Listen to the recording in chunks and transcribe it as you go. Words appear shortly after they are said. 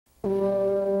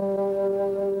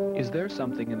Is there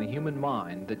something in the human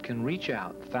mind that can reach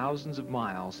out thousands of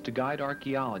miles to guide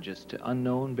archaeologists to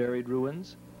unknown buried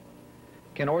ruins?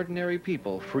 Can ordinary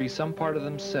people free some part of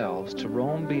themselves to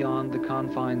roam beyond the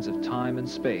confines of time and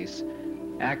space,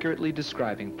 accurately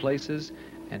describing places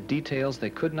and details they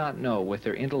could not know with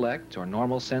their intellect or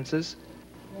normal senses?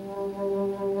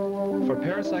 For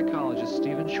parapsychologist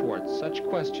Stephen Schwartz, such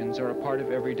questions are a part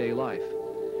of everyday life.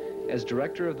 As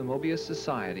director of the Mobius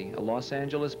Society, a Los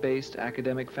Angeles-based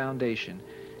academic foundation,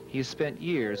 he has spent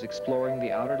years exploring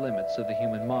the outer limits of the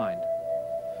human mind.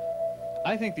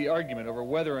 I think the argument over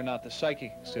whether or not the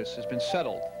psychic exists has been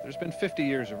settled. There's been 50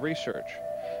 years of research.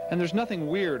 And there's nothing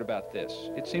weird about this.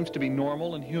 It seems to be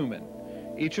normal and human.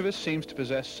 Each of us seems to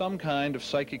possess some kind of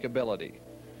psychic ability.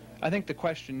 I think the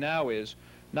question now is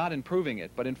not in proving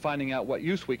it, but in finding out what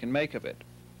use we can make of it.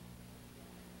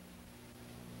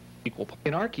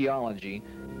 In archaeology,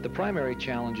 the primary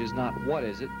challenge is not what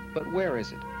is it, but where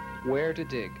is it? Where to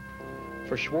dig?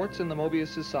 For Schwartz and the Mobius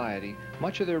Society,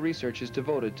 much of their research is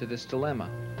devoted to this dilemma.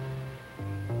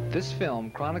 This film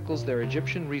chronicles their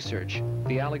Egyptian research,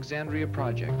 the Alexandria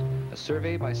Project, a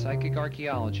survey by psychic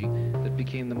archaeology that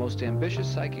became the most ambitious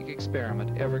psychic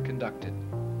experiment ever conducted.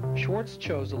 Schwartz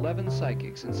chose 11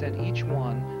 psychics and sent each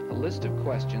one a list of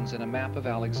questions and a map of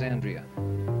Alexandria.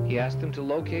 He asked them to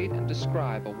locate and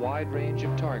describe a wide range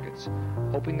of targets,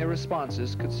 hoping their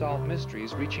responses could solve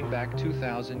mysteries reaching back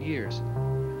 2,000 years.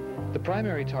 The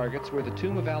primary targets were the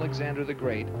tomb of Alexander the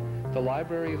Great, the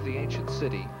library of the ancient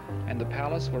city, and the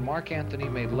palace where Mark Antony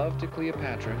made love to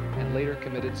Cleopatra and later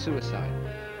committed suicide.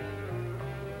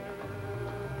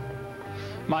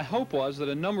 My hope was that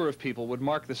a number of people would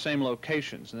mark the same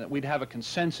locations and that we'd have a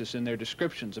consensus in their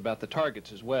descriptions about the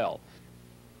targets as well.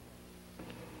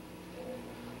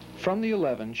 From the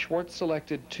 11, Schwartz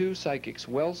selected 2 psychics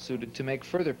well suited to make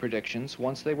further predictions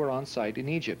once they were on site in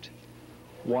Egypt.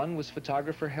 One was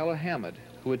photographer Hella Hammond,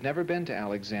 who had never been to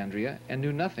Alexandria and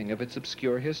knew nothing of its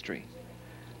obscure history.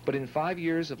 But in 5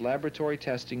 years of laboratory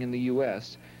testing in the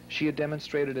U.S., she had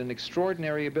demonstrated an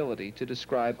extraordinary ability to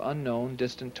describe unknown,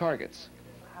 distant targets.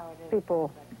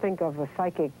 People think of a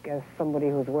psychic as somebody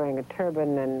who's wearing a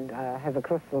turban and has a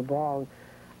crystal ball.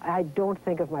 I don't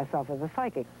think of myself as a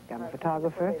psychic. I'm a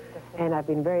photographer, and I've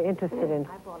been very interested in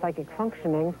psychic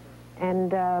functioning,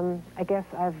 and I guess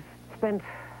I've spent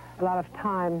a lot of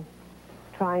time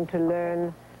trying to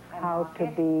learn how to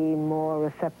be more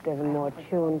receptive and more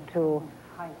tuned to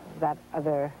that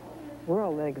other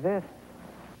world that exists.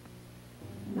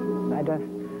 I just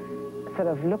sort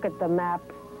of look at the map,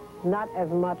 not as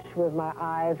much with my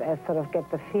eyes as sort of get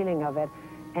the feeling of it,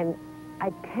 and I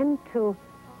tend to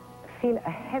feel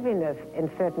a heaviness in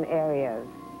certain areas.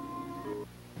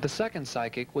 The second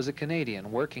psychic was a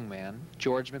Canadian working man,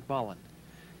 George McMullen.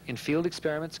 In field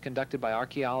experiments conducted by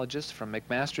archaeologists from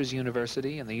McMaster's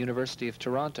University and the University of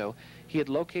Toronto, he had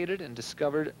located and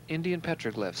discovered Indian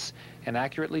petroglyphs and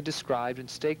accurately described and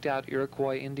staked out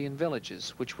Iroquois Indian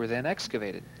villages, which were then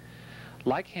excavated.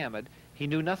 Like Hammond, he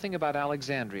knew nothing about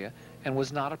Alexandria and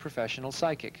was not a professional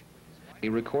psychic.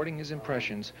 Recording his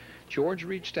impressions, George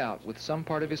reached out with some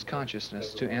part of his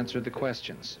consciousness to answer the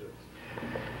questions.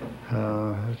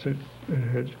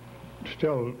 It's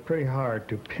still pretty hard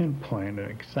to pinpoint an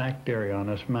exact area on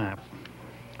this map.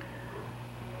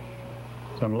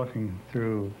 So I'm looking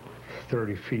through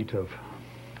 30 feet of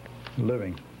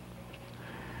living.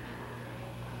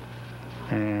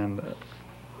 And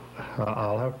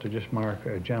I'll have to just mark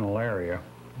a general area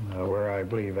where I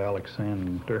believe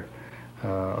Alexander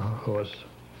was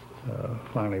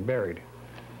finally buried.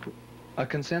 A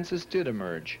consensus did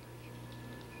emerge.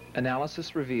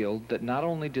 Analysis revealed that not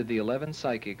only did the 11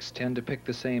 psychics tend to pick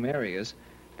the same areas,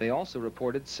 they also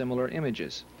reported similar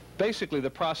images. Basically, the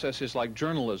process is like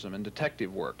journalism and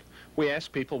detective work. We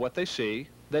ask people what they see.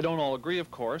 They don't all agree,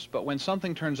 of course, but when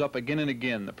something turns up again and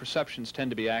again, the perceptions tend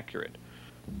to be accurate.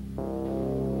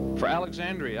 For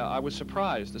Alexandria, I was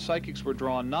surprised the psychics were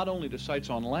drawn not only to sites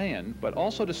on land, but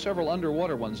also to several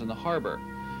underwater ones in the harbor.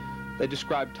 They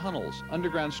described tunnels,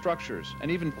 underground structures,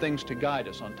 and even things to guide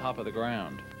us on top of the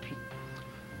ground.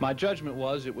 My judgment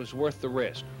was it was worth the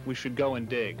risk. We should go and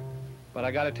dig. But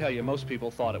I gotta tell you, most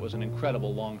people thought it was an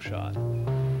incredible long shot.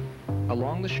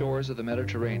 Along the shores of the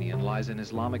Mediterranean lies an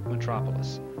Islamic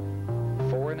metropolis.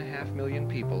 4.5 million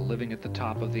people living at the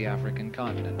top of the African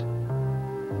continent.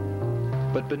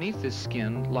 But beneath this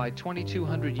skin lie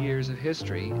 2,200 years of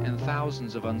history and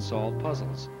thousands of unsolved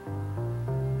puzzles.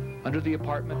 Under the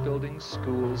apartment buildings,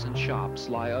 schools, and shops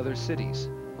lie other cities.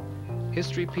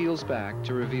 History peels back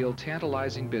to reveal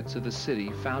tantalizing bits of the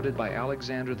city founded by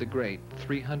Alexander the Great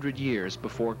 300 years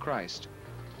before Christ.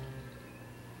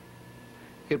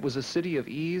 It was a city of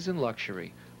ease and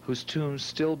luxury, whose tombs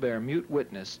still bear mute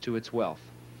witness to its wealth.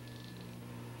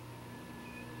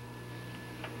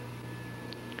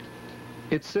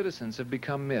 Its citizens have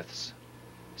become myths.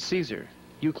 Caesar,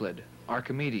 Euclid,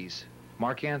 Archimedes,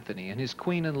 Mark Antony, and his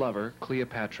queen and lover,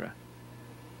 Cleopatra.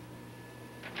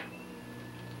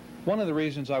 One of the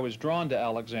reasons I was drawn to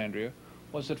Alexandria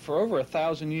was that for over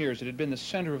 1,000 years it had been the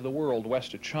center of the world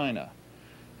west of China.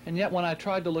 And yet when I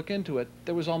tried to look into it,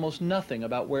 there was almost nothing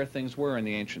about where things were in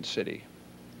the ancient city.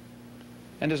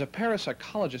 And as a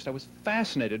parapsychologist, I was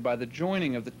fascinated by the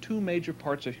joining of the two major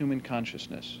parts of human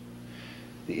consciousness.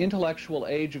 The intellectual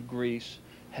age of Greece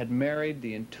had married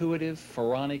the intuitive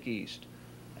pharaonic East,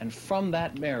 and from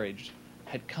that marriage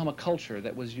had come a culture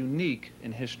that was unique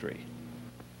in history.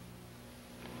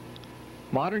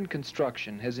 Modern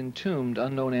construction has entombed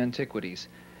unknown antiquities,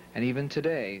 and even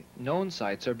today, known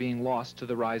sites are being lost to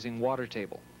the rising water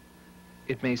table.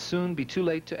 It may soon be too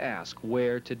late to ask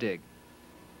where to dig.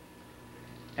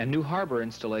 And new harbor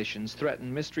installations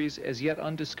threaten mysteries as yet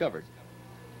undiscovered.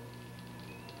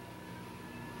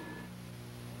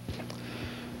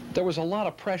 There was a lot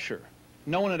of pressure.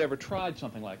 No one had ever tried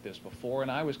something like this before, and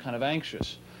I was kind of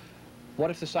anxious. What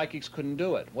if the psychics couldn't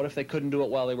do it? What if they couldn't do it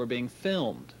while they were being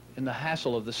filmed in the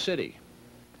hassle of the city?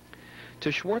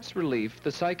 To Schwartz's relief,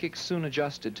 the psychic soon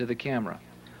adjusted to the camera.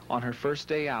 On her first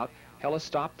day out, Hella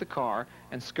stopped the car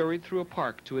and scurried through a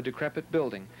park to a decrepit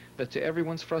building that, to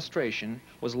everyone's frustration,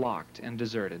 was locked and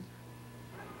deserted.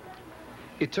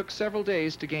 It took several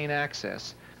days to gain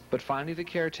access, but finally the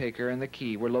caretaker and the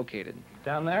key were located.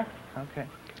 Down there? Okay.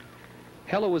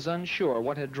 Hella was unsure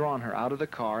what had drawn her out of the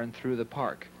car and through the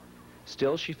park.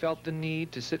 Still, she felt the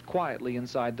need to sit quietly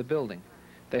inside the building.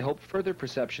 They hoped further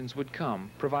perceptions would come,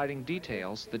 providing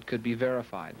details that could be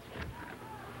verified.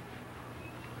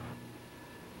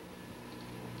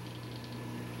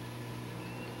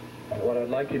 What I'd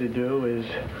like you to do is,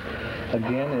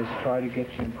 again, is try to get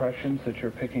the impressions that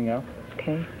you're picking up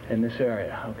in this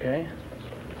area, okay?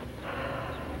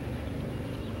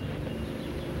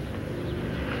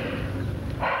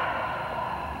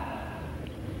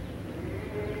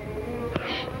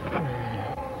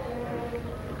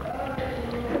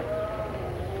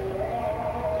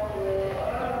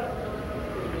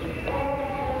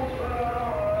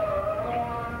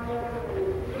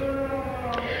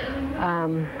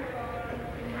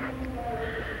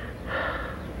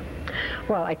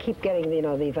 Well, I keep getting, you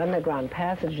know, these underground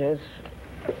passages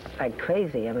like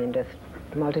crazy. I mean, just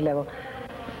multi-level.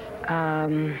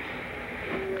 I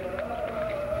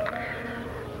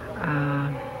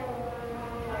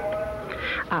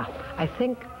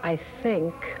think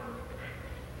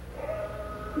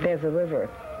there's a river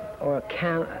or a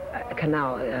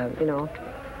canal, you know,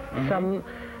 some,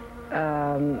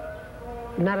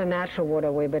 not a natural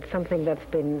waterway, but something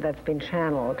that's been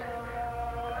channeled.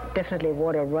 Definitely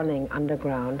water running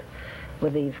underground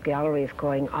with these galleries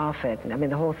going off it. I mean,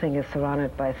 the whole thing is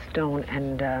surrounded by stone,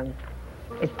 and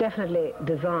it's definitely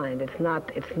designed. It's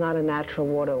not a natural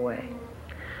waterway.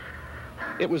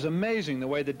 It was amazing the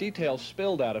way the details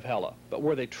spilled out of Hella, but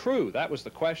were they true? That was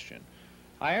the question.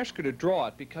 I asked her to draw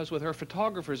it because with her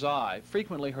photographer's eye,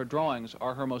 frequently her drawings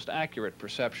are her most accurate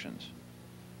perceptions.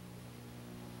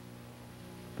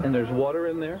 And there's water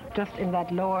in there? Just in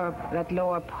that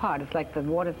lower part. It's like the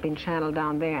water's been channeled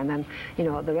down there, and then, you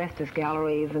know, the rest is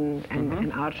galleries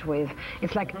and archways.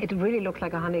 It's like, it really looks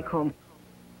like a honeycomb.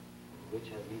 Which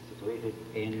has been situated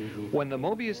in the... When the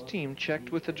Mobius team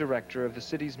checked with the director of the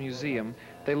city's museum,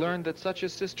 they learned that such a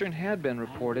cistern had been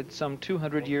reported some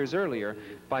 200 years earlier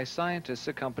by scientists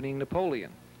accompanying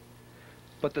Napoleon.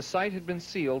 But the site had been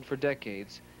sealed for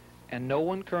decades, and no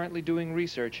one currently doing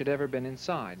research had ever been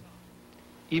inside.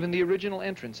 Even the original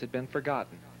entrance had been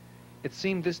forgotten. It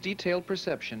seemed this detailed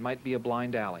perception might be a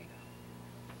blind alley.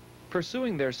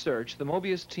 Pursuing their search, the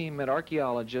Mobius team met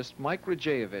archaeologist Mike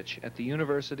Radzejewicz at the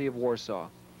University of Warsaw.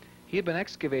 He had been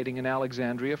excavating in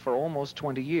Alexandria for almost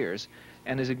 20 years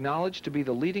and is acknowledged to be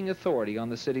the leading authority on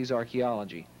the city's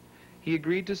archaeology. He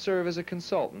agreed to serve as a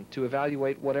consultant to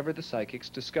evaluate whatever the psychics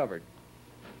discovered.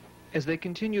 As they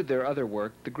continued their other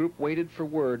work, the group waited for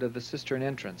word of the cistern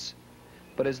entrance.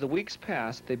 But as the weeks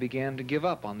passed, they began to give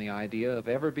up on the idea of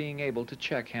ever being able to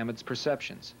check Hammett's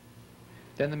perceptions.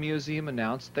 Then the museum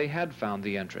announced they had found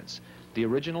the entrance, the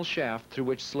original shaft through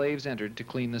which slaves entered to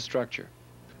clean the structure.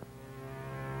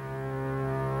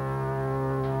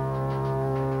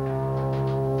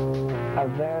 A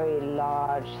very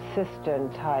large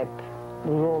cistern-type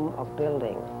room or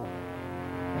building.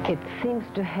 It seems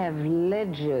to have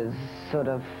ledges sort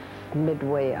of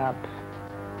midway up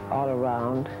all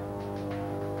around.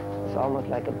 It's almost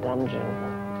like a dungeon.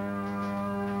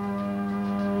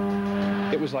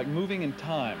 It was like moving in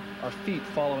time, our feet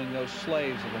following those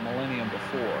slaves of a millennium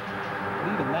before.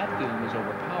 But even that feeling was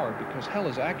overpowered because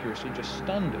Hela's accuracy just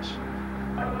stunned us.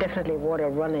 Definitely water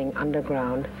running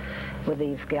underground with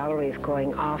these galleries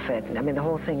going off it. I mean, the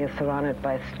whole thing is surrounded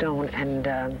by stone, and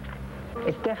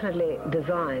it's definitely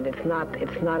designed. It's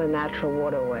not a natural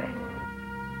waterway.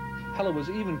 Hela was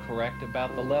even correct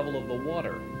about the level of the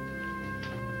water.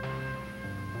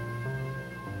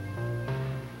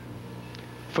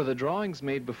 For the drawings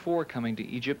made before coming to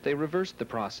Egypt, they reversed the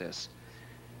process.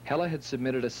 Hela had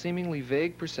submitted a seemingly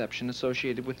vague perception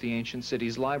associated with the ancient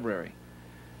city's library.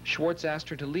 Schwartz asked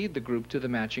her to lead the group to the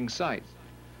matching site.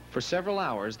 For several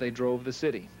hours, they drove the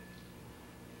city.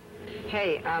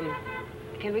 Hey,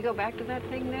 can we go back to that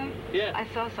thing there? Yeah. I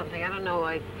saw something. I don't know.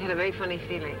 I had a very funny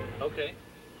feeling. Okay.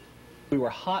 We were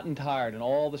hot and tired, and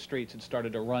all the streets had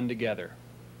started to run together.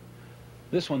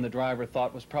 This one the driver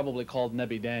thought was probably called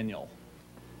Nebi Daniel.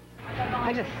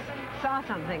 I just saw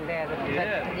something there.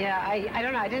 I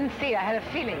don't know. I didn't see it. I had a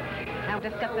feeling. I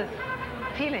just got this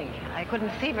feeling. I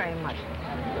couldn't see very much.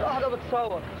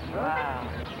 Wow.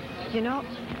 You know,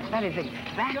 that is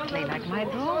exactly like my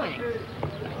drawing.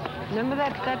 Remember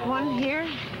that one here?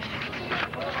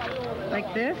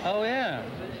 Like this? Oh, yeah.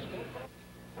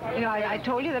 You know, I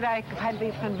told you that I had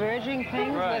these converging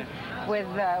things Right. with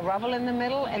rubble in the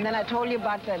middle, and then I told you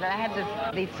about that I had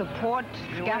these support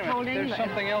scaffolding. There's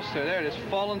something else there. There it is,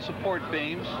 fallen support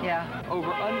beams. Yeah.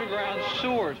 Over underground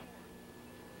sewers.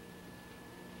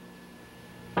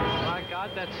 My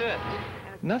God, that's it.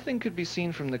 Nothing could be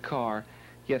seen from the car,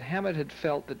 yet Hammett had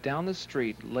felt that down the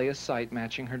street lay a site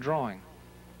matching her drawing.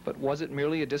 But was it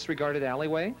merely a disregarded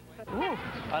alleyway? Ooh.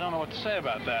 I don't know what to say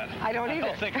about that. I don't either. I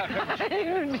don't think I've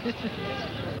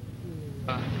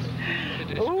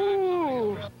ever...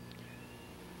 Ooh.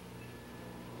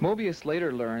 Mobius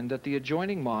later learned that the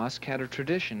adjoining mosque had a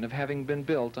tradition of having been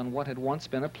built on what had once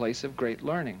been a place of great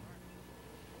learning.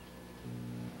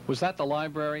 Was that the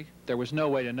library? There was no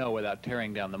way to know without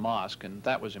tearing down the mosque, and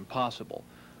that was impossible.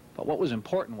 But what was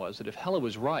important was that if Hela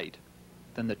was right,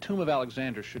 then the tomb of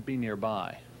Alexander should be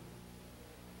nearby.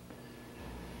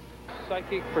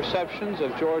 Psychic Perceptions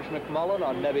of George McMullen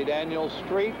on Nebi Daniel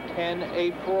Street, 10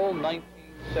 April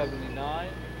 1979.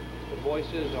 The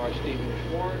voices are Stephen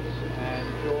Schwartz and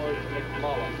George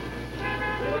McMullen.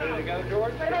 You ready to go,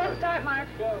 George? Let's start, Mark.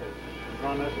 Go.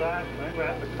 On this side? I think we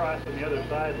have to cross on the other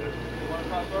side there. You want to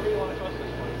cross over? You want to cross this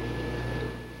way?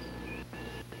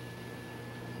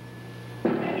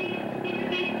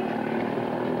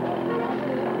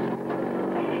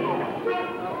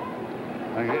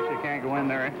 I guess you can't go in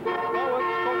there, eh? Oh,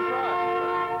 let's go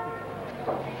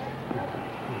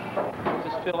try. Does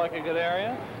this feel like a good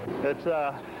area? It's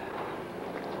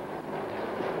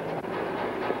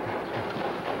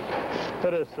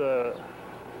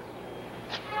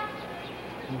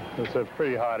a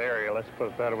pretty hot area, let's put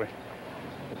it that way.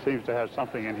 It seems to have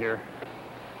something in here.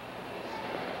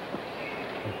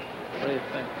 What do you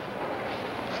think?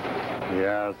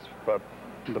 Yeah, it's about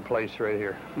the place right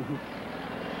here.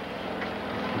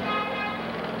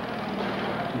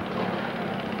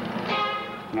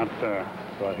 Not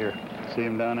about here. See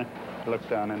him down there? Look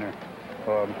down in there.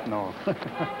 No.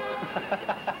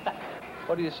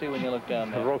 What do you see when you look down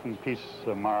A there? broken piece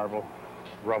of marble,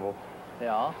 rubble.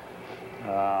 Yeah.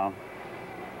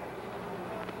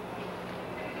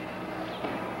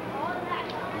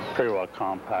 Pretty well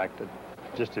compacted.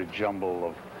 Just a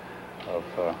jumble of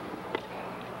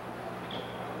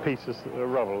pieces of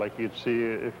rubble, like you'd see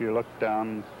if you look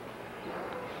down.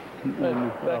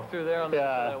 Back through there on the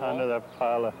Yeah, wall? under that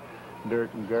pile of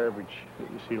dirt and garbage that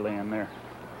you see laying there.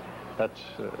 That's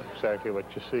exactly what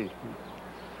you see.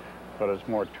 But there's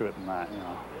more to it than that, you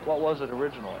know. What was it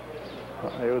originally?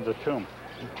 It was a tomb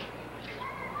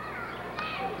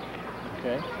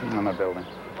Okay. in a building.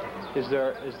 Is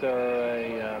there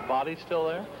a body still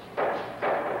there?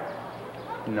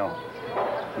 No,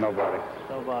 nobody.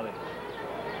 No body.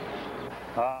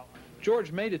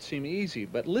 George made it seem easy,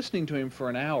 but listening to him for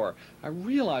an hour, I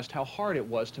realized how hard it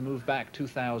was to move back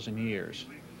 2,000 years.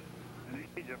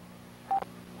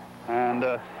 And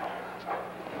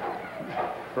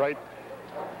right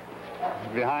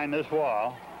behind this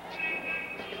wall,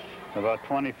 about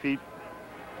 20 feet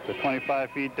to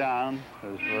 25 feet down,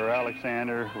 is where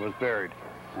Alexander was buried.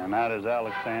 And that is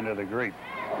Alexander the Great.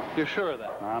 You're sure of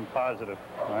that? I'm positive.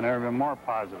 I've never been more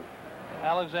positive.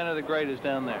 Alexander the Great is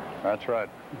down there. That's right.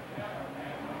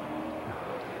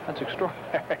 That's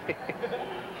extraordinary.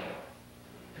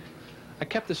 I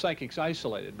kept the psychics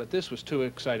isolated, but this was too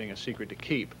exciting a secret to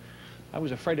keep. I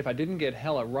was afraid if I didn't get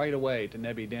Hela right away to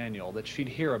Nebi Daniel, that she'd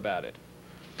hear about it.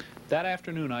 That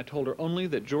afternoon, I told her only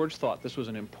that George thought this was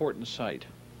an important site.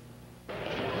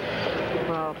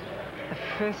 Well, the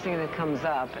first thing that comes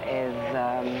up is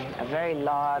a very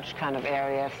large kind of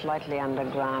area, slightly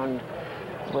underground,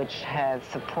 which has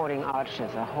supporting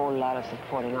arches, a whole lot of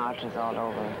supporting arches all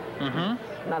over.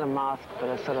 Mm-hmm. Not a mosque, but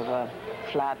a sort of a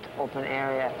flat, open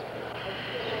area.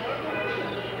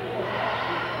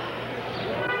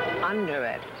 Under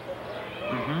it,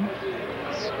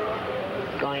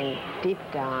 going deep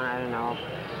down, I don't know,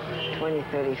 20,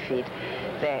 30 feet,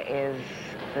 there is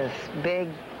this big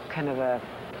kind of a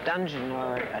dungeon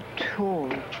or a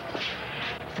tomb.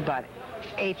 It's about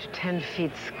 8 to 10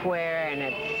 feet square, and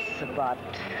it's about,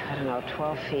 I don't know,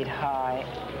 12 feet high.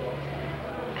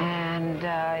 And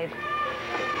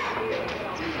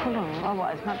it's full of, oh, well,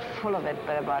 it's not full of it,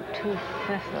 but about 2/5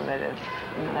 of it is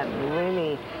that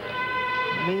really,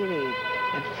 really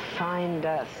fine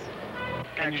dust.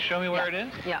 Can you show me where it is?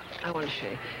 Yeah, I want to show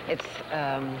you. It's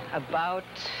about,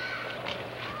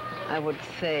 I would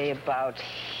say about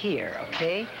here,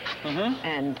 okay?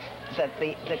 And that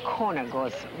the corner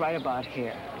goes right about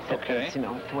here. So Okay. it's, you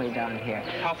know, it's way down here.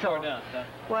 How far down?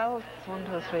 Well, it's 1,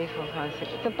 2, 3, 4, 5,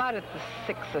 6. It's about at the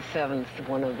 6th or 7th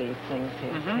one of these things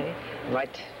here, okay?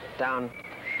 Right down.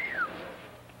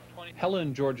 Helen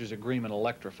and George's agreement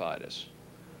electrified us.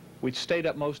 We'd stayed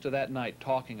up most of that night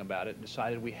talking about it and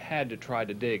decided we had to try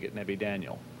to dig at Nebi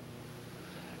Daniel.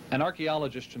 An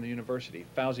archaeologist from the university,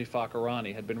 Fauzi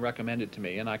Fakhrani, had been recommended to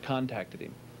me, and I contacted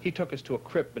him. He took us to a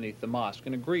crypt beneath the mosque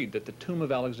and agreed that the tomb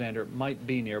of Alexander might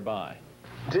be nearby.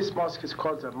 This mosque is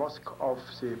called the Mosque of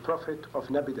the Prophet of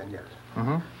Nebi Daniel.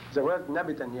 The word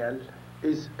Nebi Daniel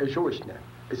is a Jewish name.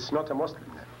 It's not a Muslim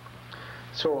name.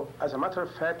 So, as a matter of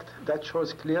fact, that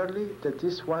shows clearly that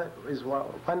this one is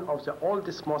one of the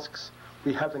oldest mosques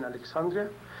we have in Alexandria,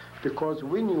 because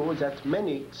we knew that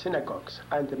many synagogues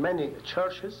and many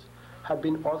churches have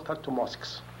been altered to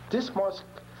mosques. This mosque,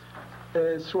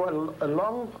 through a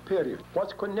long period,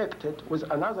 was connected with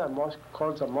another mosque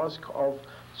called the Mosque of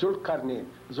Zulkarnain.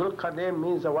 Zulkarnain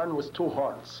means the one with 2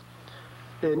 horns,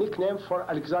 a nickname for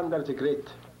Alexander the Great.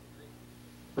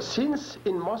 Since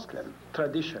in Muslim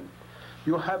tradition,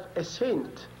 you have a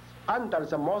saint under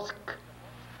the mosque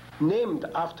named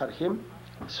after him,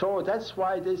 so that's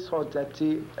why they thought that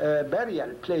the burial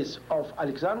place of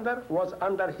Alexander was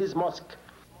under his mosque.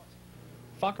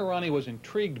 Fakhrani was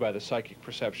intrigued by the psychic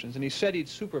perceptions, and he said he'd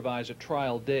supervise a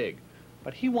trial dig,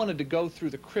 but he wanted to go through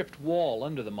the crypt wall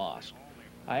under the mosque.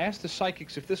 I asked the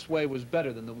psychics if this way was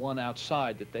better than the one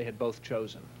outside that they had both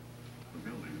chosen.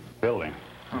 Building,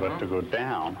 but to go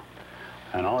down,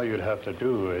 and all you'd have to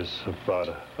do is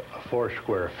about 4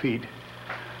 square feet,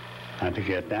 and to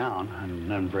get down,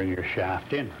 and then bring your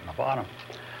shaft in from the bottom.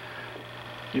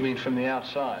 You mean from the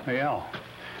outside? Yeah,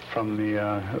 from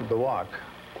the walk.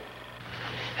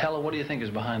 Helen, what do you think is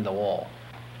behind the wall?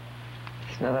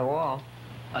 It's another wall.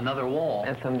 Another wall?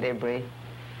 And some debris.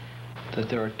 That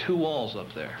there are 2 walls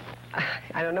up there.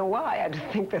 I don't know why, I just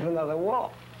think there's another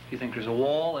wall. You think there's a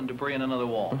wall and debris in another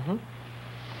wall?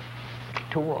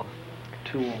 2 walls.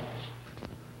 2 walls.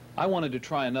 I wanted to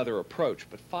try another approach,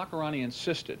 but Fakhrani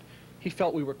insisted. He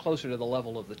felt we were closer to the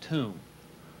level of the tomb.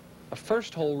 A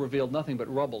first hole revealed nothing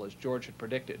but rubble, as George had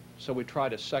predicted, so we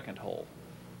tried a second hole.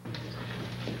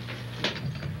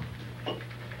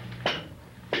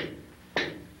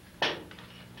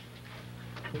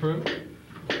 I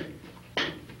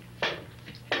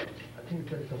think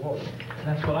there's a wall.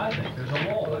 That's what I think. There's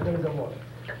a wall. There is a wall.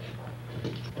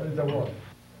 There is a wall.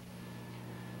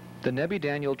 The Nebi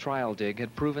Daniel trial dig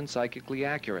had proven psychically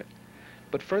accurate,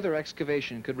 but further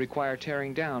excavation could require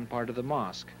tearing down part of the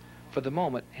mosque. For the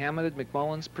moment, Hammond and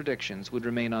McMullen's predictions would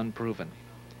remain unproven.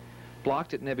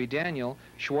 Blocked at Nebi Daniel,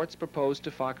 Schwartz proposed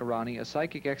to Fakhrani a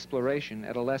psychic exploration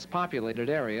at a less populated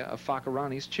area of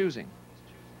Fakhrani's choosing.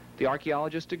 The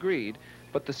archaeologist agreed,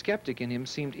 but the skeptic in him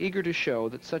seemed eager to show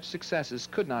that such successes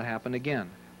could not happen again.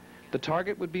 The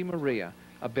target would be Maria,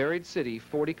 a buried city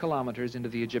 40 kilometers into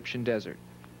the Egyptian desert.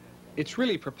 It's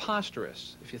really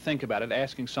preposterous, if you think about it,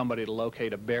 asking somebody to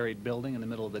locate a buried building in the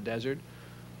middle of the desert.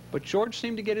 But George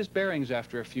seemed to get his bearings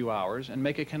after a few hours and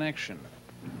make a connection.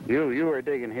 You were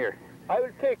digging here. I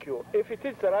will take you. If it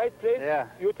is the right place, Yeah.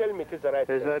 you tell me it is the right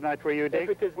place. Is that not where you dig?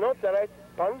 If it is not the right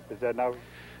pond, Is that not?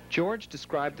 George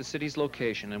described the city's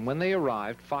location, and when they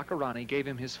arrived, Fakhrani gave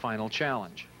him his final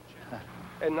challenge.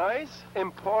 a nice,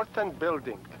 important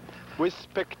building with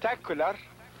spectacular,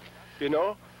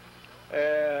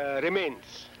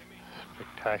 remains.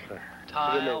 Spectacular.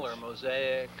 Tile or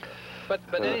mosaic, but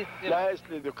any,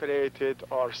 Nicely decorated,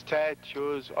 or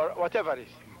statues, or whatever it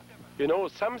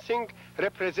is. Something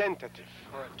representative.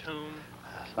 or a tomb.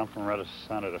 Something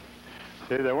representative.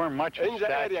 See, there weren't much In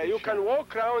the area, you can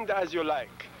walk around as you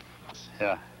like.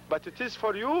 Yeah. But it is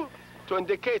for you to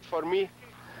indicate for me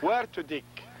where to dig.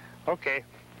 Okay.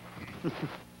 You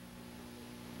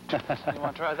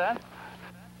want to try that?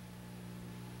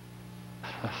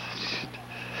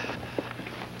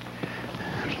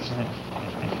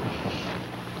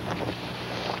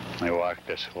 I walk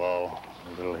this wall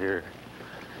a little here.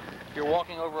 You're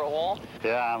walking over a wall?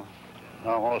 Yeah, I'm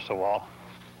almost a wall.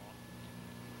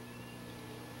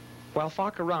 While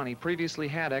Fakirani previously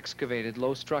had excavated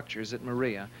low structures at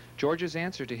Maria, George's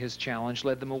answer to his challenge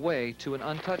led them away to an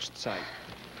untouched site.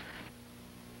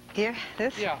 Here,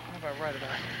 this? Yeah, how about right about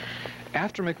it?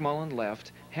 After McMullen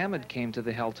left, Hammond came to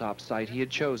the hilltop site he had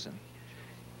chosen.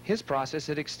 His process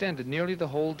had extended nearly the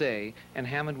whole day, and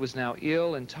Hammond was now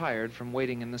ill and tired from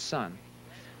waiting in the sun.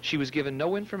 She was given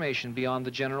no information beyond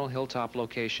the general hilltop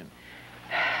location.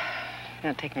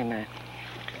 It'll take me a minute.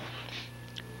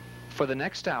 For the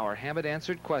next hour, Hammond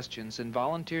answered questions and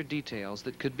volunteered details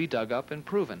that could be dug up and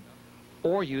proven,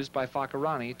 or used by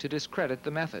Fakirani to discredit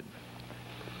the method.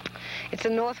 It's the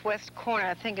northwest corner.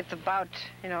 I think it's about,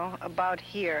 you know, about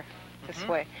here, this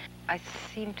way. I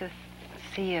seem to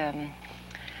see, I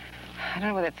don't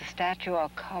know whether it's a statue or a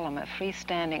column, a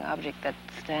freestanding object that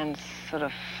stands sort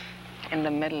of in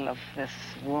the middle of this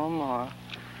room or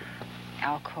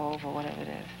alcove or whatever it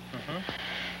is.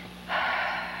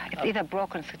 It's either a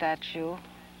broken statue.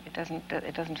 It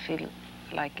doesn't feel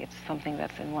like it's something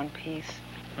that's in one piece,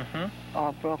 or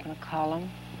a broken column,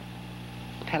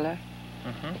 pillar.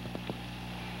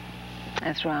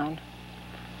 It's round.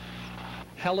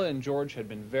 Hella and George had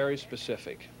been very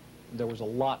specific. There was a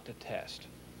lot to test.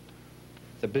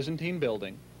 The Byzantine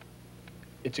building,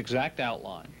 its exact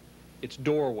outline, its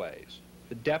doorways,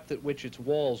 the depth at which its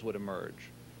walls would emerge,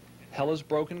 Hella's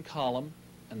broken column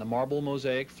and the marble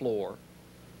mosaic floor.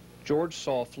 George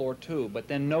saw a floor too, but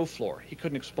then no floor. He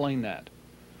couldn't explain that.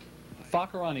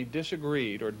 Fakirani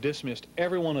disagreed or dismissed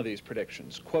every one of these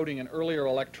predictions, quoting an earlier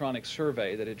electronic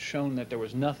survey that had shown that there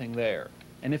was nothing there.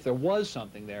 And if there was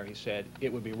something there, he said,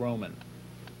 it would be Roman.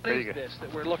 What is this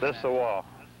that we're looking at? This is the wall.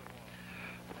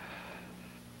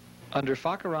 Under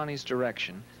Fakirani's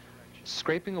direction,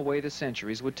 scraping away the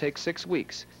centuries would take 6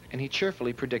 weeks, and he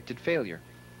cheerfully predicted failure.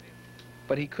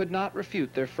 But he could not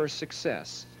refute their first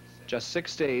success, just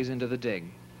 6 days into the dig.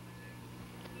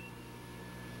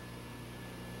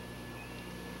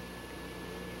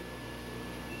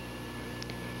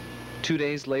 Two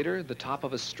days later, the top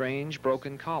of a strange,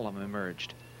 broken column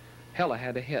emerged. Hella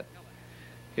had a hit.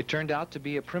 It turned out to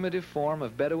be a primitive form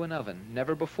of Bedouin oven,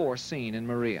 never before seen in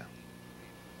Maria.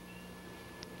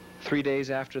 3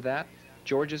 days after that,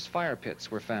 George's fire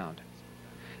pits were found.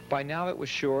 By now it was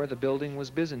sure the building was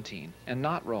Byzantine and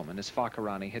not Roman, as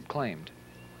Fakirani had claimed.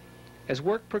 As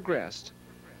work progressed,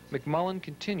 McMullen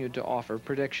continued to offer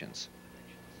predictions.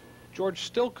 George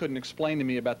still couldn't explain to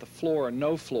me about the floor and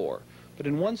no floor, but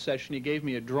in one session he gave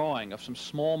me a drawing of some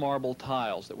small marble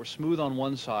tiles that were smooth on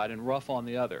one side and rough on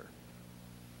the other.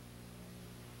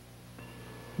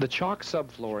 The chalk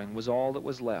subflooring was all that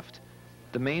was left.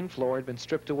 The main floor had been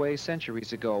stripped away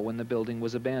centuries ago when the building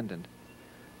was abandoned.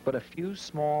 But a few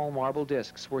small marble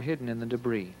discs were hidden in the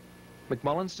debris.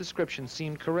 McMullen's description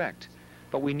seemed correct,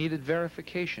 but we needed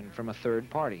verification from a third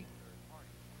party.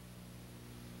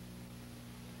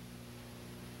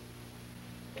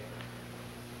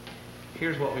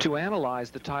 To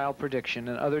analyze the tile prediction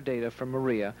and other data from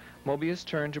Maria, Mobius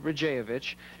turned to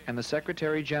Brzejevic and the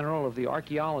Secretary General of the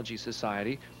Archaeology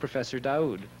Society, Professor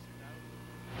Daoud.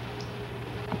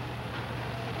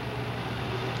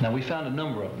 Now we found a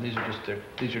number of them.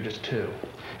 These are just two.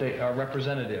 They are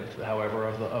representative, however,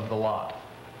 of the lot.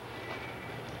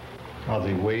 Are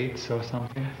they weights or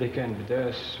something? They can be.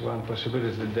 There's one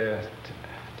possibility that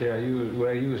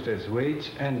were used as weights,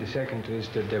 and the second is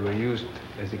that they were used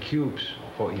as the cubes,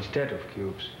 or instead of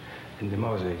cubes, in the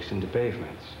mosaics, in the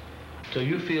pavements. So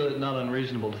you feel it not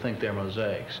unreasonable to think they're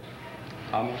mosaics?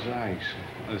 Mosaics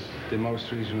is the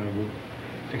most reasonable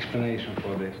explanation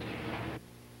for this.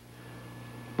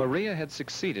 Maria had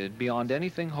succeeded beyond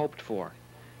anything hoped for.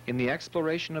 In the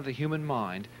exploration of the human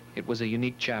mind, it was a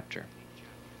unique chapter.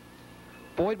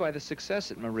 Buoyed by the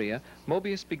success at Maria,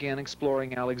 Mobius began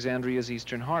exploring Alexandria's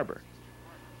eastern harbor.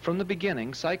 From the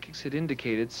beginning, psychics had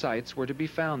indicated sites were to be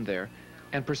found there,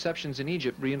 and perceptions in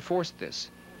Egypt reinforced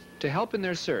this. To help in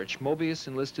their search, Mobius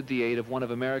enlisted the aid of one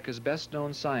of America's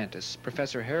best-known scientists,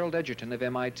 Professor Harold Edgerton of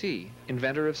MIT,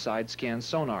 inventor of side-scan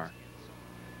sonar.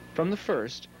 From the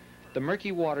first, the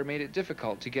murky water made it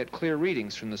difficult to get clear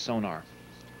readings from the sonar.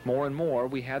 More and more,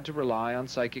 we had to rely on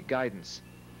psychic guidance.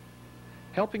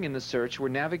 Helping in the search were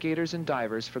navigators and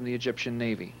divers from the Egyptian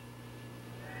Navy.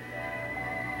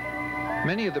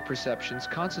 Many of the perceptions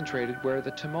concentrated where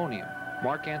the Timonium,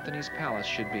 Mark Antony's palace,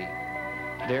 should be.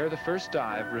 There, the first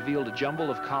dive revealed a jumble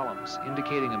of columns,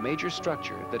 indicating a major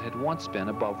structure that had once been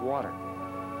above water.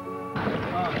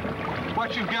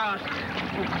 What you've got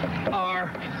are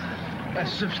a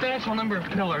substantial number of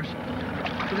pillars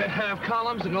that have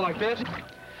columns that go like this.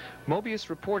 Mobius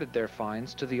reported their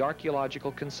finds to the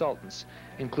archaeological consultants,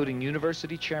 including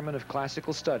University Chairman of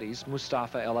Classical Studies,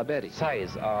 Mustafa El Abedi.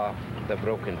 Size are the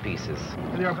broken pieces.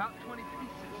 They're about 20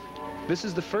 pieces. This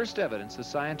is the first evidence the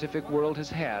scientific world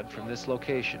has had from this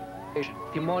location.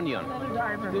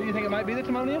 Timonium. Do you think it might be the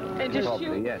Timonium?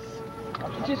 Probably, yes.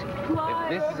 Just If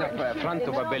this is a front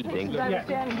of a building,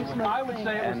 I would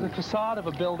say it was the facade of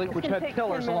a building which had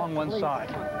pillars along one side.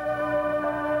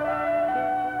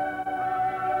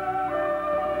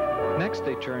 Next,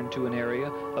 they turned to an area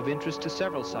of interest to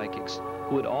several psychics,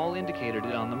 who had all indicated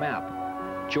it on the map.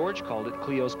 George called it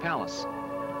Clio's Palace.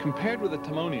 Compared with the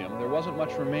Timonium, there wasn't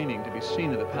much remaining to be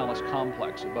seen of the palace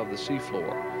complex above the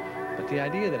seafloor. But the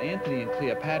idea that Antony and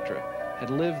Cleopatra had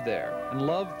lived there and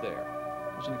loved there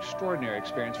was an extraordinary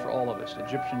experience for all of us,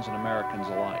 Egyptians and Americans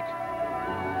alike.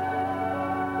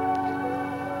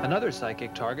 Another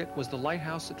psychic target was the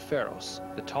lighthouse at Pharos,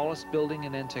 the tallest building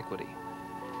in antiquity.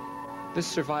 This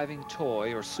surviving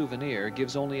toy or souvenir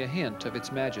gives only a hint of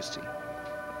its majesty.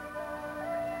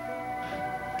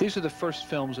 These are the first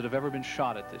films that have ever been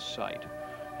shot at this site,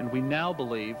 and we now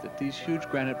believe that these huge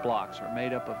granite blocks are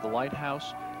made up of the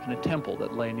lighthouse and a temple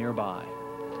that lay nearby.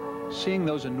 Seeing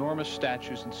those enormous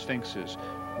statues and sphinxes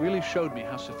really showed me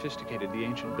how sophisticated the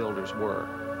ancient builders were.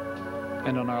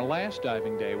 And on our last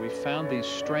diving day, we found these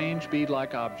strange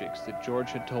bead-like objects that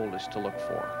George had told us to look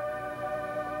for.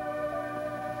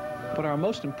 But our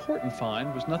most important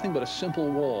find was nothing but a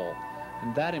simple wall,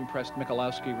 and that impressed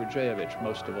Michalowski-Radzejewicz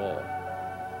most of all.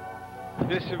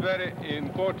 This is a very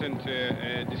important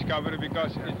discovery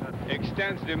because it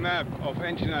extends the map of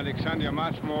ancient Alexandria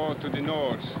much more to the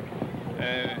north,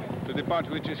 to the part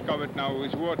which is covered now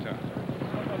with water.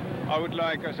 I would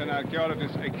like, as an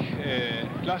archaeologist,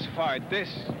 classify this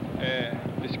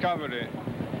discovery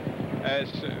as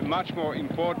much more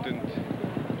important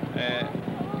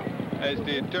as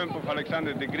the tomb of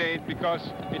Alexander the Great, because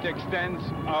it extends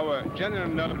our general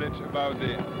knowledge about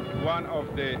one of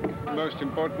the most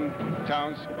important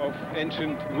towns of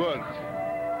ancient world.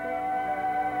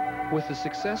 With the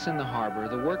success in the harbor,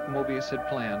 the work Mobius had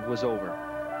planned was over.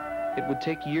 It would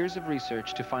take years of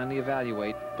research to finally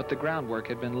evaluate, but the groundwork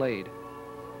had been laid.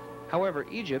 However,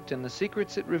 Egypt and the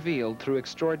secrets it revealed through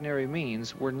extraordinary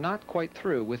means were not quite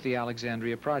through with the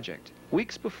Alexandria Project.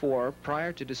 Weeks before,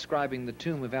 prior to describing the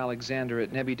tomb of Alexander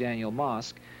at Nebi Daniel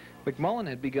Mosque, McMullen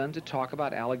had begun to talk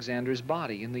about Alexander's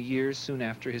body in the years soon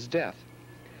after his death.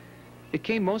 It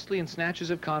came mostly in snatches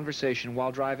of conversation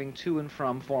while driving to and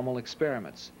from formal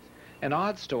experiments. An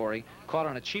odd story caught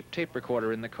on a cheap tape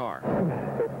recorder in the car.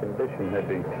 His condition had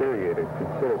deteriorated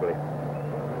considerably.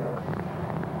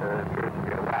 Appears to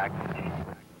be a lack.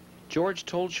 George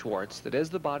told Schwartz that as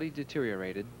the body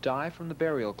deteriorated, dye from the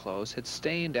burial clothes had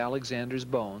stained Alexander's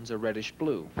bones a reddish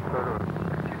blue. Sort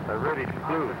of a reddish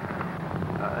blue.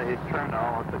 He turned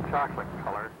almost a chocolate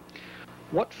color.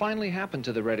 What finally happened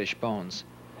to the reddish bones?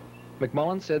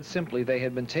 McMullen said simply they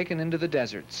had been taken into the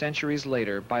desert centuries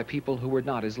later by people who were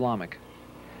not Islamic.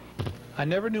 I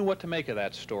never knew what to make of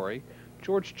that story.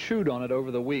 George chewed on it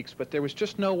over the weeks, but there was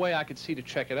just no way I could see to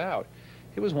check it out.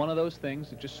 It was one of those things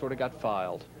that just sort of got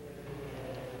filed.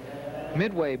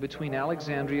 Midway between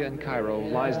Alexandria and Cairo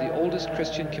lies the oldest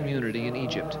Christian community in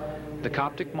Egypt, the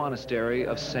Coptic monastery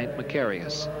of St.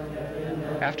 Macarius.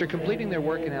 After completing their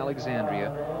work in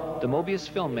Alexandria, the Mobius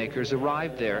filmmakers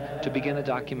arrived there to begin a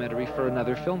documentary for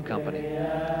another film company.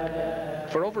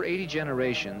 For over 80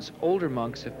 generations, older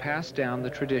monks have passed down the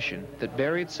tradition that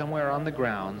buried somewhere on the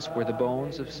grounds were the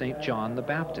bones of St. John the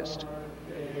Baptist.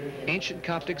 Ancient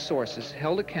Coptic sources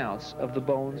held accounts of the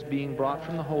bones being brought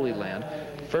from the Holy Land,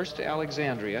 first to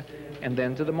Alexandria and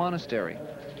then to the monastery.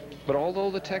 But although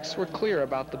the texts were clear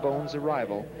about the bones'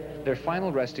 arrival, their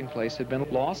final resting place had been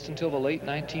lost until the late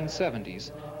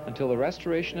 1970s, until the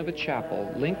restoration of a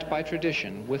chapel linked by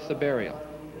tradition with the burial.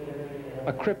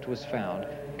 A crypt was found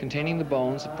containing the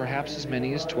bones of perhaps as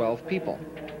many as 12 people.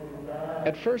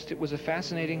 At first, it was a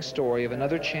fascinating story of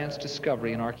another chance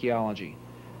discovery in archaeology.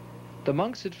 The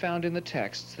monks had found in the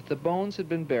texts that the bones had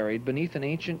been buried beneath an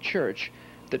ancient church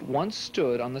that once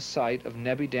stood on the site of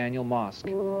Nebi Daniel Mosque.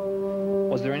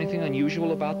 Was there anything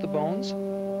unusual about the bones?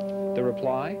 The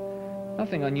reply?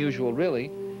 Nothing unusual, really,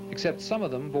 except some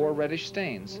of them bore reddish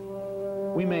stains.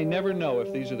 We may never know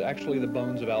if these are actually the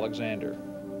bones of Alexander.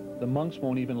 The monks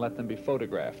won't even let them be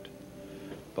photographed.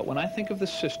 But when I think of the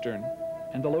cistern,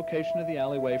 and the location of the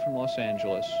alleyway from Los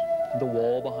Angeles, and the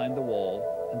wall behind the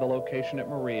wall, and the location at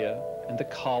Maria, and the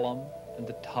column, and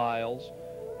the tiles,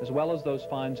 as well as those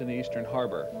finds in the Eastern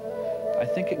Harbor, I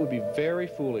think it would be very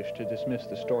foolish to dismiss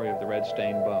the story of the red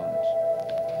stained bones.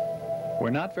 We're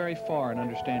not very far in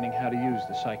understanding how to use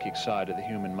the psychic side of the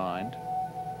human mind,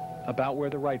 about where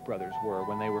the Wright brothers were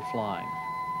when they were flying.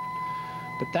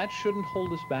 But that shouldn't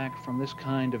hold us back from this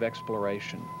kind of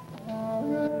exploration.